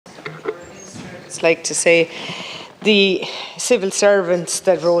just like to say the civil servants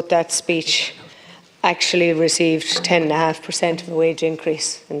that wrote that speech actually received 10.5% of a wage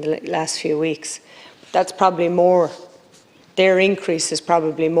increase in the last few weeks. That's probably more. Their increase is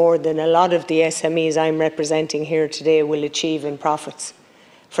probably more than a lot of the SMEs I'm representing here today will achieve in profits,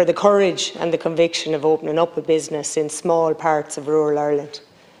 for the courage and the conviction of opening up a business in small parts of rural Ireland.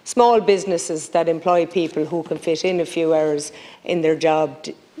 Small businesses that employ people who can fit in a few hours in their job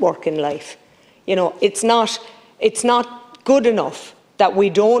working life. You know, it's not good enough that we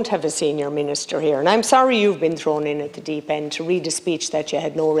don't have a senior minister here. And I'm sorry you've been thrown in at the deep end to read a speech that you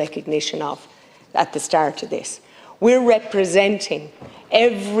had no recognition of at the start of this. We're representing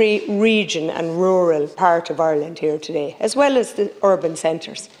every region and rural part of Ireland here today, as well as the urban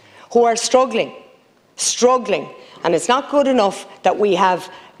centres, who are struggling. And it's not good enough that we have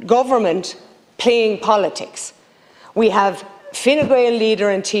government playing politics. We have Fine Gael leader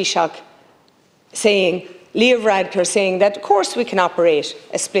in Taoiseach saying, Leo Varadkar saying that of course we can operate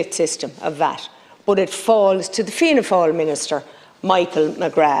a split system of VAT, but it falls to the Fianna Fáil minister, Michael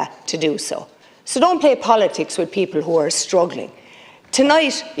McGrath, to do so. So don't play politics with people who are struggling.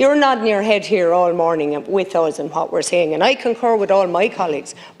 Tonight, you're nodding your head here all morning with us and what we're saying, and I concur with all my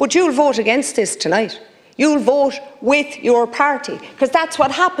colleagues, but you'll vote against this tonight. You'll vote with your party, because that's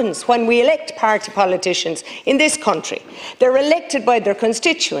what happens when we elect party politicians in this country. They're elected by their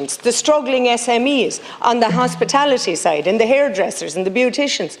constituents, the struggling SMEs on the hospitality side, and the hairdressers and the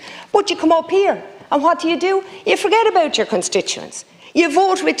beauticians. But you come up here, and what do? You forget about your constituents. You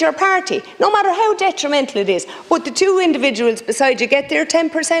vote with your party, no matter how detrimental it is. But the two individuals beside you get their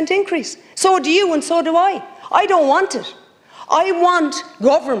 10% increase. So do you, and so do I. I don't want it. I want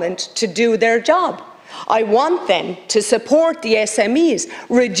government to do their job. I want them to support the SMEs,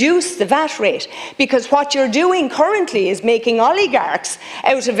 reduce the VAT rate, because what you're doing currently is making oligarchs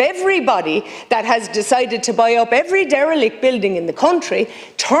out of everybody that has decided to buy up every derelict building in the country,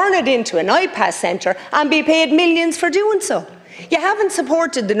 turn it into an iPass centre and be paid millions for doing so. You haven't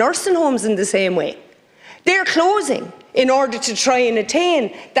supported the nursing homes in the same way. They're closing in order to try and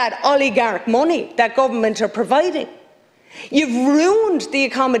attain that oligarch money that government are providing. You've ruined the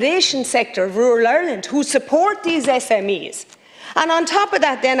accommodation sector of rural Ireland, who support these SMEs. And on top of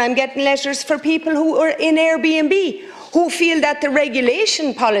that, then, I'm getting letters for people who are in Airbnb, who feel that the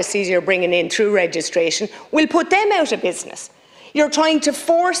regulation policies you're bringing in through registration will put them out of business. You're trying to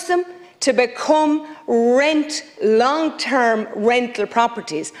force them to become long-term rental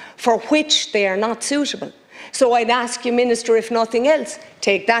properties for which they are not suitable. So I'd ask you, Minister, if nothing else,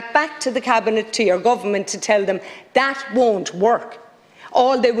 take that back to the Cabinet, to your government, to tell them that won't work.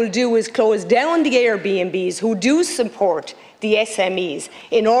 All they will do is close down the Airbnbs who do support the SMEs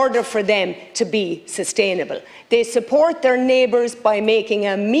in order for them to be sustainable. They support their neighbours by making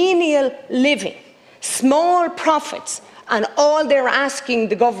a menial living, small profits, and all they're asking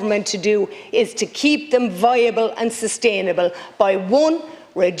the government to do is to keep them viable and sustainable by, one,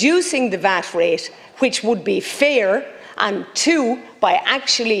 reducing the VAT rate, which would be fair, and two, by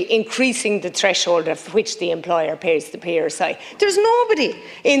actually increasing the threshold of which the employer pays the PRSI. There's nobody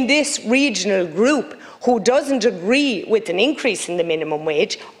in this regional group who doesn't agree with an increase in the minimum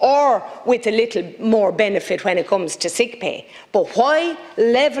wage or with a little more benefit when it comes to sick pay. But why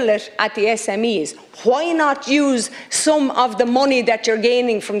level it at the SMEs? Why not use some of the money that you're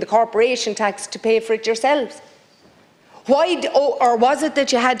gaining from the corporation tax to pay for it yourselves? Why, or was it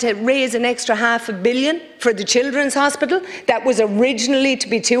that you had to raise an extra $500 million for the Children's Hospital that was originally to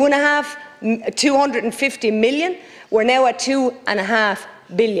be 250 million? We're now at 2.5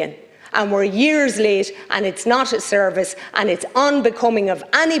 billion. And we're years late, and it's not a service, and it's unbecoming of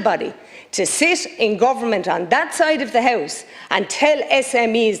anybody to sit in government on that side of the House and tell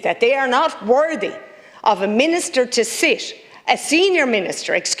SMEs that they are not worthy of a minister to sit, a senior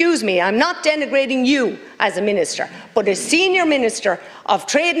minister, excuse me, I'm not denigrating you as a minister, but a senior minister of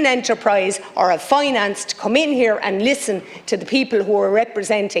trade and enterprise or of finance to come in here and listen to the people who are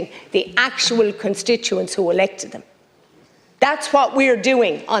representing the actual constituents who elected them. That's what we're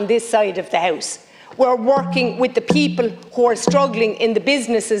doing on this side of the House. We're working with the people who are struggling in the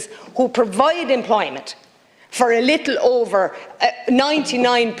businesses who provide employment for a little over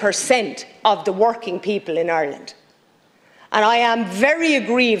 99% of the working people in Ireland. And I am very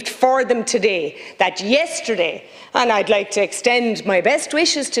aggrieved for them today that yesterday, and I'd like to extend my best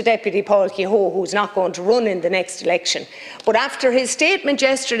wishes to Deputy Paul Kehoe, who's not going to run in the next election, but after his statement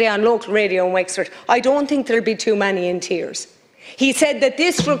yesterday on local radio in Wexford, I don't think there'll be too many in tears. He said that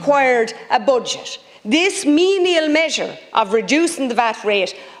this required a budget. This menial measure of reducing the VAT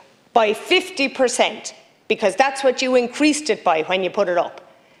rate by 50%, because that's what you increased it by when you put it up,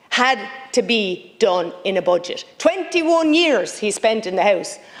 had to be done in a budget. 21 years he spent in the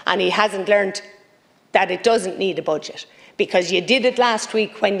House, and he hasn't learned that it doesn't need a budget, because you did it last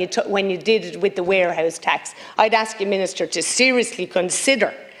week when you did it with the warehouse tax. I'd ask you, Minister, to seriously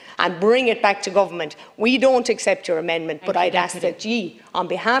consider and bring it back to government. We don't accept your amendment, but I'd ask that ye, on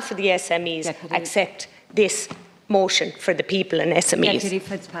behalf of the SMEs, accept this motion for the people and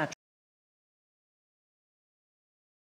SMEs.